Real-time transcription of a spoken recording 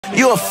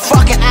You a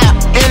fucking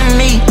app,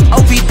 enemy,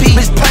 OPP.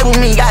 Bitch play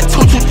with me, got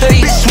 223.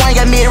 Bitch swing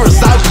at me, the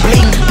result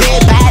bleeding.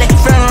 Dead body,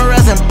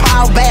 funerals and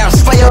power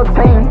bears for your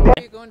team. Where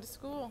are you going to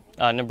school?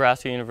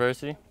 Nebraska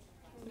University.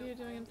 What are you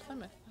doing in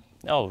Plymouth?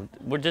 Oh,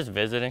 we're just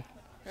visiting.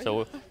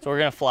 So we're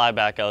gonna fly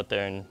back out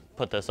there and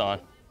put this on.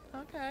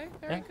 Okay,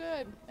 very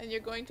good. And you're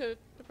going to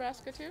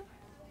Nebraska too?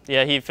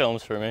 Yeah, he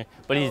films for me,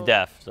 but he's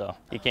deaf, so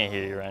he can't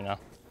hear you right now.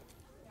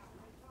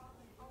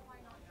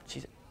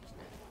 Jeez.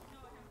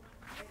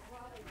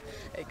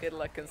 Hey, good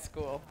luck in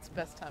school. It's the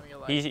best time of your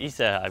life. He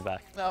said hi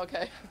back. Oh,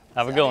 okay.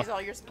 Have a So good are one. these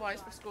all your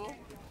supplies for school?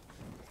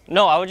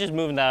 No, I was just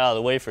moving that out of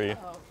the way for you.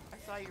 Oh, I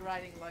saw you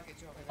riding luggage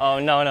over there. Oh,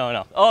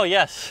 no. Oh,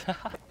 yes.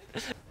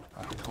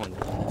 I'm going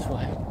down this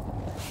way.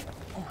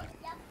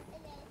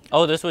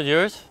 Oh, this was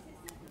yours?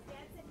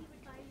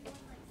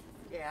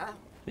 Yeah.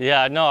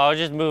 Yeah, no, I was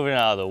just moving it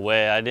out of the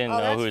way. I didn't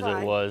know whose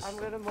it was. I'm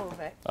going to move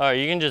it. All right,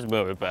 you can just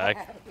move it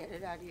back. Get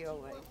it out of your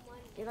way.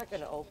 You're not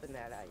going to open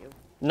that, are you?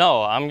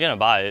 No, I'm going to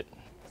buy it.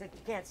 So you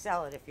can't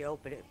sell it if you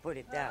open it, put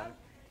it down.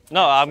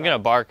 No, I'm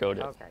going to barcode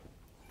it. Okay.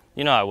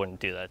 You know I wouldn't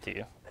do that to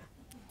you.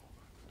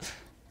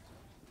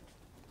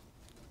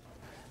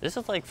 This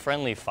is like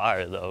friendly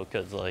fire though,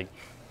 because like,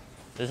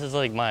 this is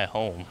like my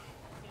home.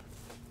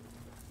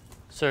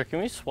 Sir, can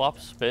we swap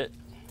spit?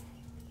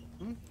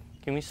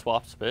 Can we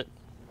swap spit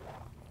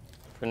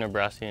for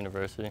Nebraska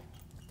University?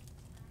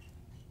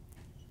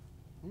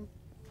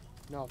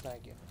 No,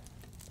 thank you.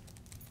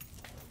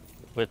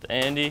 With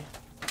Andy,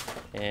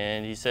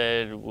 and he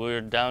said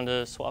we're down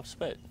to swap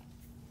spit.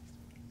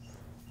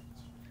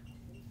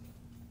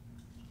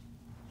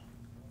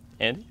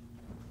 Andy?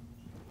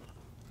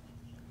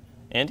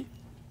 Andy?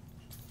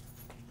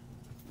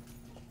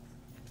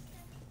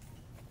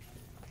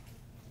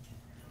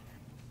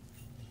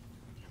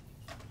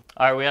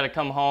 All right, we had to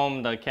come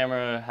home. The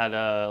camera had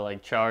to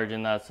like charge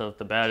and that stuff,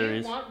 the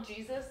batteries. Do you want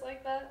Jesus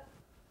like that?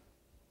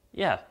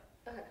 Yeah.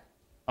 Okay.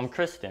 I'm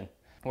Kristen.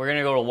 We're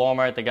gonna go to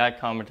Walmart. The guy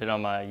commented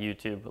on my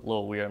YouTube, a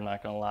little weird, I'm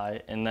not gonna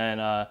lie. And then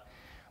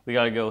we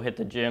gotta go hit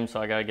the gym, so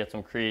I gotta get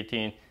some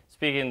creatine.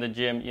 Speaking of the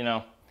gym, you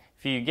know,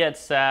 if you get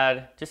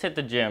sad, just hit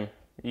the gym.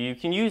 You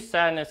can use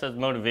sadness as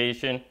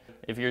motivation.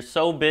 If you're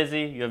so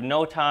busy, you have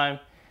no time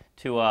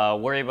to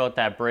worry about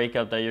that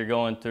breakup that you're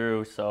going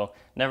through. So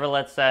never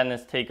let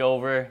sadness take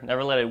over,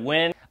 never let it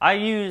win. I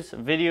use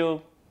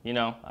video, you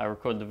know, I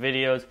record the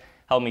videos,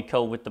 help me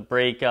cope with the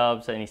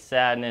breakups, any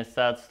sadness,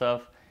 that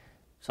stuff.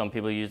 Some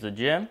people use the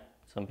gym,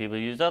 some people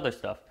use other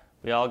stuff.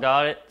 We all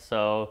got it,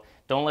 so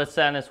don't let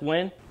sadness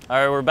win. All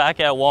right, we're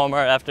back at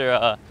Walmart after,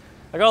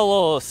 I got a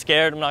little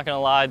scared, I'm not gonna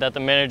lie, that the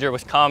manager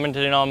was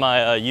commenting on my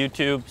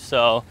YouTube,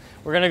 so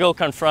we're gonna go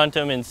confront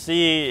him and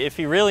see if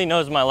he really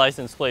knows my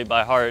license plate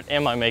by heart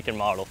and my make and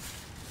model.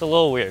 It's a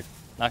little weird,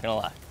 not gonna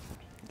lie.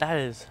 That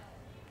is,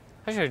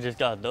 I should have just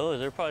got those,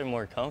 they're probably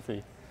more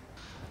comfy.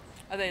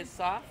 Are they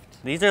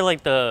soft? These are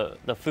like the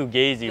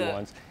Fugazi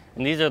ones.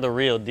 And these are the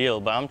real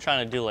deal, but I'm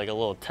trying to do like a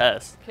little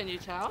test. Can you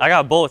tell? I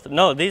got both.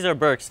 No, these are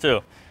Birks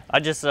too. I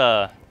just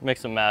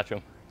mix and match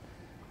them.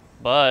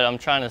 But I'm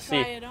trying to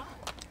see. Try it on.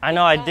 I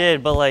know I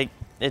did, but like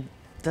it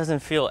doesn't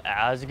feel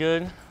as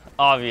good,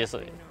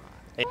 obviously.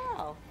 Oh,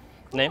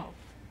 cool. Name?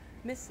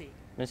 Missy.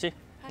 Missy?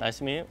 Nice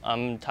to meet you.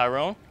 I'm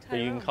Tyrone, but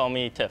you can call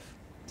me Tiff.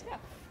 Tiff.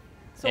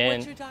 So And-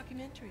 what's your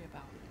documentary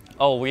about?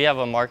 Oh, we have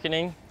a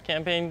marketing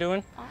campaign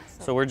doing.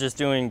 Awesome. So we're just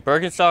doing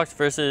Birkenstocks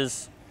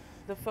versus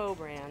The faux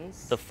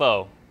brands. the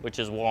faux, which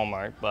is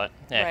Walmart, but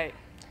hey, Right.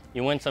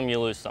 you win some, you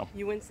lose some.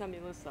 You win some, you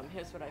lose some.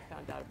 Here's what I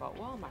found out about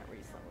Walmart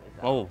recently,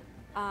 though.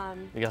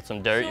 Oh, you got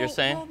some dirt, you're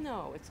saying? Well,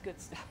 no, it's good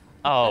stuff.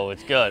 Oh,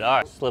 it's good. All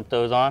right, slip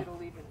those on. It'll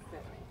even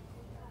fit me.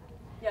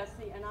 Yeah,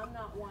 see, and I'm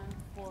not one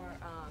for,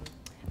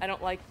 I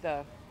don't like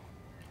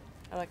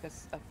I like a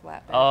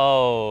flat bed.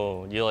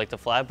 Oh, you like the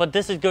flat? But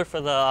this is good for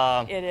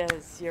the It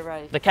is, you're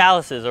right. the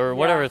calluses or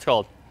whatever Yeah. it's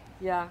called.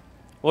 Yeah.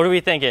 What are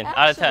we thinking?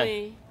 Out of 10?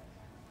 Actually,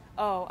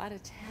 oh, out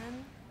of 10?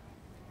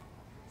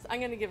 So I'm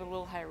going to give it a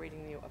little higher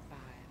rating than you, a 5.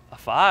 A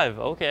 5,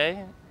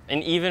 okay.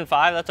 An even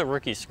 5, that's a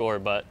rookie score,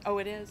 but Oh,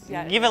 it is?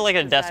 Yeah. give it like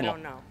a 'cause decimal. I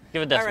don't know.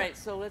 Give it a decimal. All right,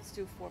 so let's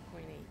do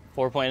 4.8.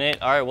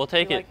 4.8. All right, we'll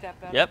take You it. like that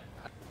better? Yep.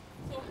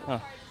 So how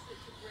hard is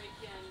it to break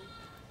in?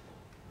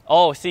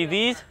 Oh, see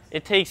these?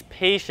 It takes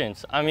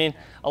patience. I mean,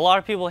 a lot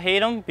of people hate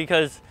them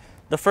because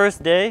the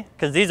first day,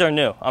 because these are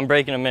new. I'm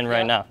breaking them in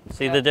right now.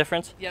 See the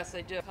difference? Yes,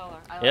 I do. Color.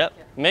 I Yep. like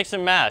it. Mix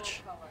and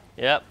match. Color.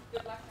 Yep.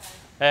 Good luck, guys.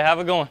 Hey, have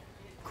a good one.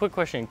 Quick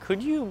question.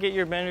 Could you get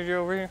your manager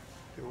over here?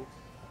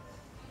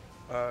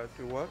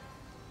 To what?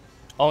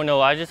 Oh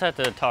no, I just had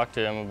to talk to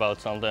him about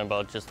something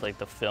about just like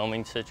the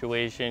filming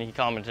situation. He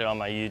commented on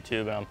my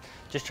YouTube and I'm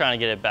just trying to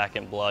get it back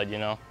in blood, you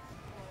know?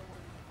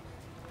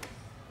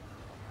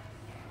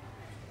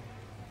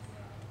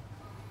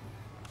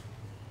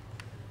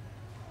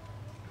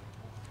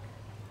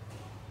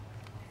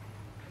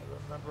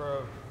 Member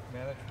of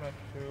management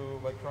to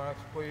electronics,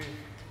 please.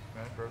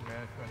 Member of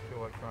management to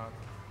electronics.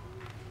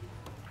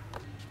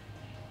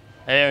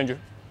 Hey Andrew.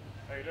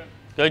 How you doing?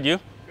 Good, you?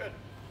 Good.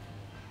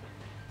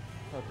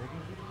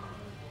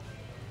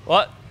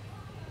 What?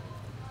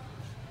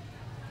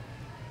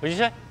 What'd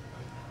you say?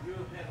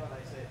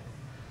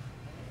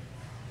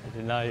 I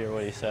did not hear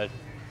what he said.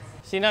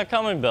 Is he not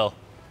coming, Bill?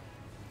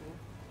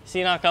 Is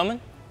he not coming?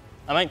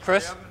 I meant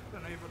Chris. I haven't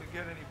been able to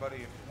get anybody.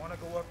 If you want to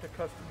go up to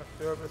customer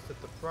service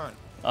at the front.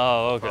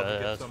 Oh, okay, probably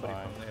get that's somebody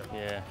fine. from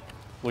there. Yeah.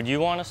 Would you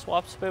want to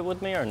swap spit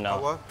with me or no?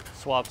 What?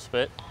 Swap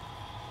spit.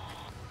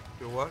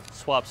 Do what?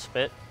 Swap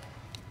spit.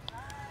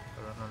 I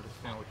don't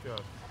understand what you're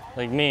asking.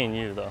 Like me and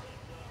you, though.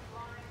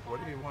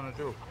 What do you want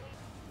to do?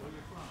 Where are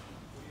you from?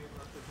 What do you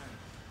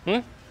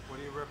represent? What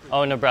do you represent?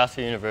 Oh,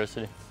 Nebraska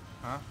University.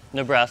 Huh?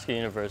 Nebraska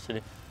University.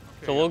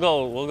 Okay, So we'll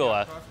go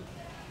ask.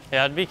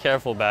 Yeah, I'd be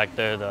careful back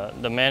there.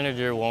 The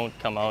manager won't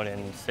come out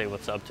and say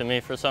what's up to me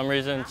for some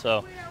reason,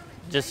 so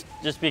just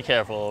be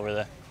careful over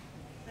there.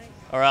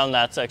 Around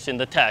that section,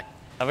 the tech.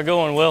 Have a good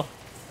one, Will.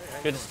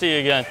 Good to see you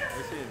again.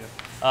 Good seeing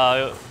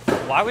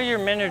you. Why was your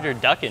manager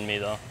ducking me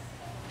though?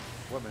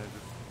 What manager?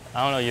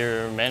 I don't know,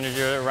 your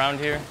manager around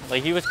here?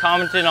 Like he was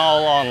commenting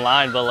all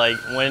online, but like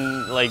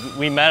when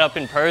we met up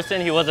in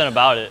person, he wasn't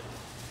about it.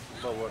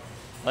 About what?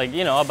 Like,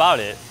 you know, about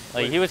it.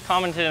 Like he was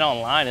commenting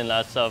online and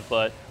that stuff,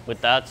 but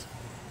with that.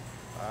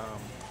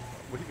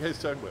 What are you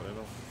guys talking about? I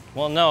don't.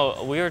 Well,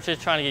 no, we were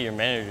just trying to get your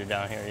manager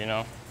down here, you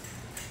know?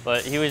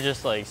 But he was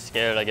just like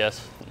scared, I guess.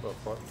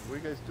 What are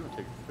you guys doing?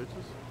 Taking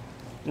pictures?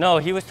 No,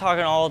 he was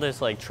talking all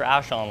this like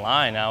trash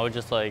online. I was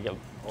just like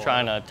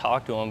trying to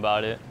talk to him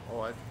about it.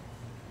 Oh,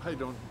 I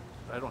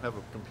don't have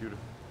a computer.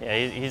 Yeah,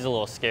 he's a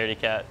little scaredy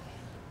cat.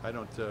 I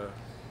don't.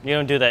 You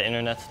don't do that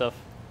internet stuff?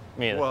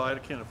 Me either. Well, I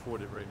can't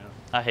afford it right now.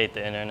 I hate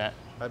the internet.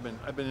 I've been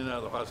in and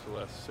out of the hospital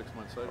the last 6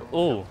 months.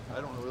 Ooh.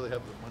 I don't really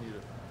have the money to.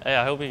 Hey,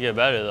 I hope you get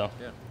better though.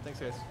 Yeah. Thanks,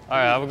 guys. All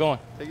right, have a good one.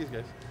 Take it easy,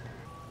 guys.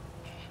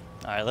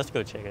 All right, let's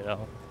go check it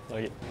out.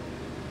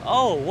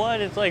 Oh, what?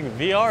 It's like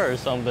VR or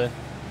something.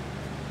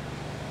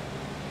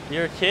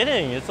 You're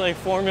kidding. It's like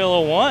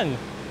Formula One.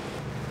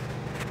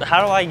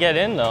 How do I get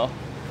in though?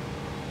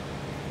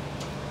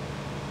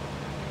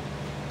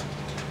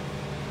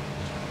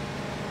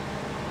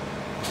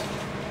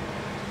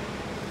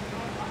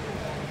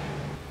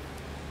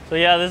 So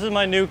yeah, this is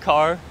my new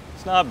car.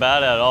 It's not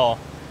bad at all.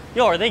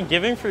 Yo, are they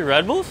giving free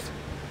Red Bulls?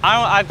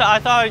 I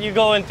thought you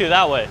go into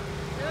that way.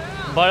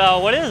 No.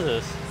 But what is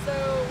this?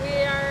 So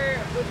we are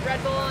with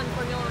Red Bull and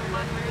Formula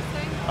One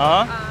racing.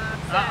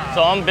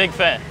 So I'm a big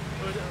fan.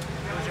 Who's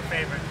your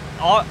favorite?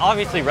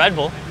 Obviously Red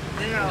Bull.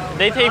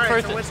 They take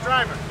first. So which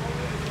driver?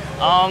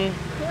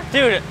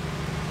 Dude,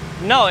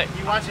 no.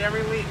 You watch it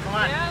every week. Come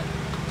on. Yeah.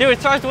 Dude, it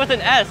starts with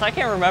an S. I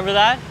can't remember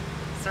that.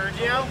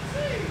 Sergio?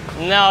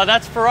 No,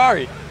 that's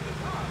Ferrari.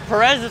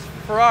 Perez is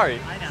Ferrari.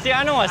 I know. See,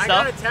 I know my I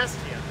stuff. gotta test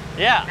you.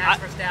 Yeah.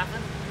 Max Verstappen?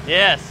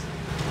 Yes.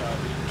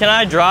 Can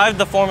I drive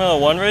the Formula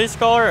One race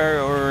car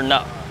or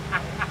no?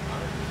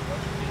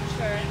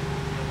 Sure.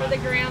 For the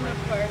gram, of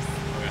course.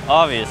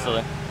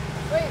 Obviously.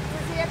 Wait,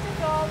 does he have to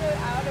fill all it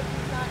out if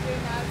he's not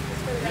doing that?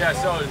 Just for the Red Yeah,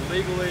 Bull? so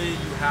legally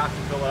you have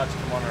to fill out to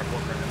come on our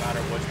booker no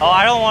matter which Oh,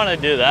 I don't want to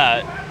do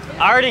that.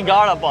 I already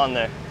got up on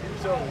there.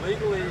 So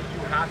legally you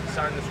have to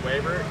sign this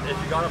waiver. If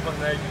you got up on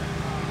there,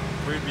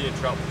 we'd be in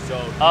trouble. So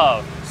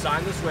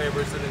sign this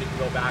waiver so then you can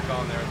go back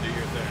on there and do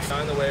your thing.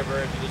 Sign the waiver.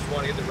 If you just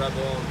want to get the Red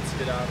Bull and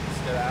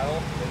skedaddle,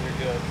 then you're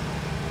good.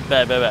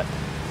 Bet. All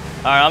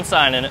right, I'm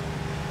signing it.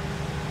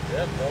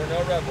 Yep,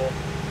 no Red Bull.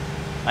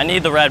 I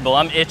need the Red Bull.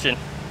 I'm itching.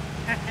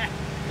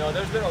 No,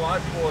 there's been a lot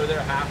of people who are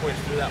there halfway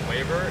through that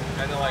waiver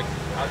and they're like,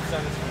 I'll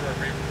sign this for a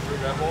free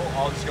Red Bull.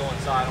 I'll just go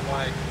inside. I'm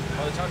like,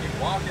 by the time you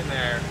walk in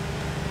there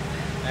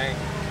and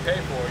pay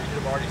for it, you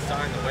could have already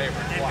signed the waiver.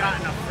 They've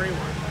gotten a free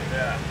one.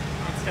 Yeah.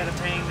 Instead of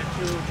paying the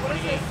What does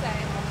 $2.28. this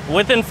say?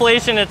 With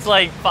inflation, it's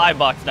like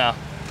 $5 now.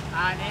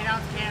 An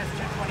 8-ounce can is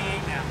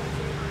 $2.28 now.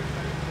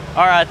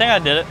 All right, I think I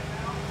did it.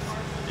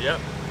 Yep,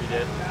 you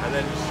did. And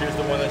then just choose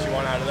the one that you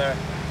want out of there.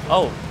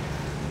 Oh.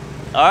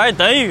 All right,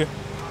 thank you.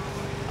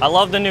 I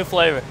love the new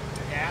flavor.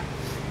 Yeah.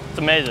 It's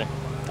amazing.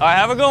 All right,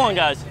 have a good one,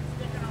 guys. It's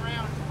sticking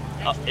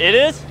around. It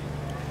is?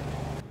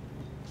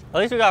 At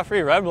least we got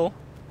free Red Bull.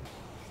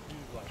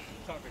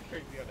 Talking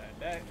crazy on that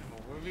day.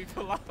 When we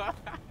pull up.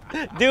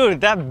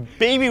 Dude, that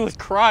baby was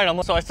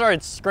crying, so I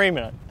started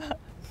screaming.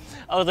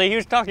 I was like, he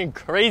was talking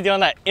crazy on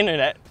that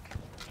internet.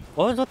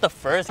 What was with the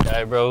first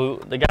guy, bro?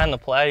 The guy in the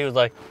plaid, he was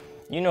like,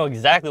 you know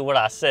exactly what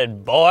I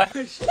said, boy.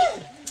 They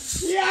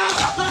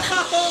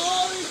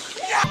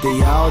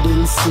all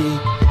didn't see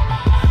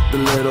the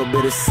little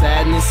bit of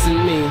sadness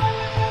in me.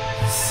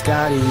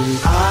 Scotty,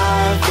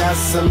 I've got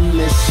some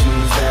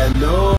issues that no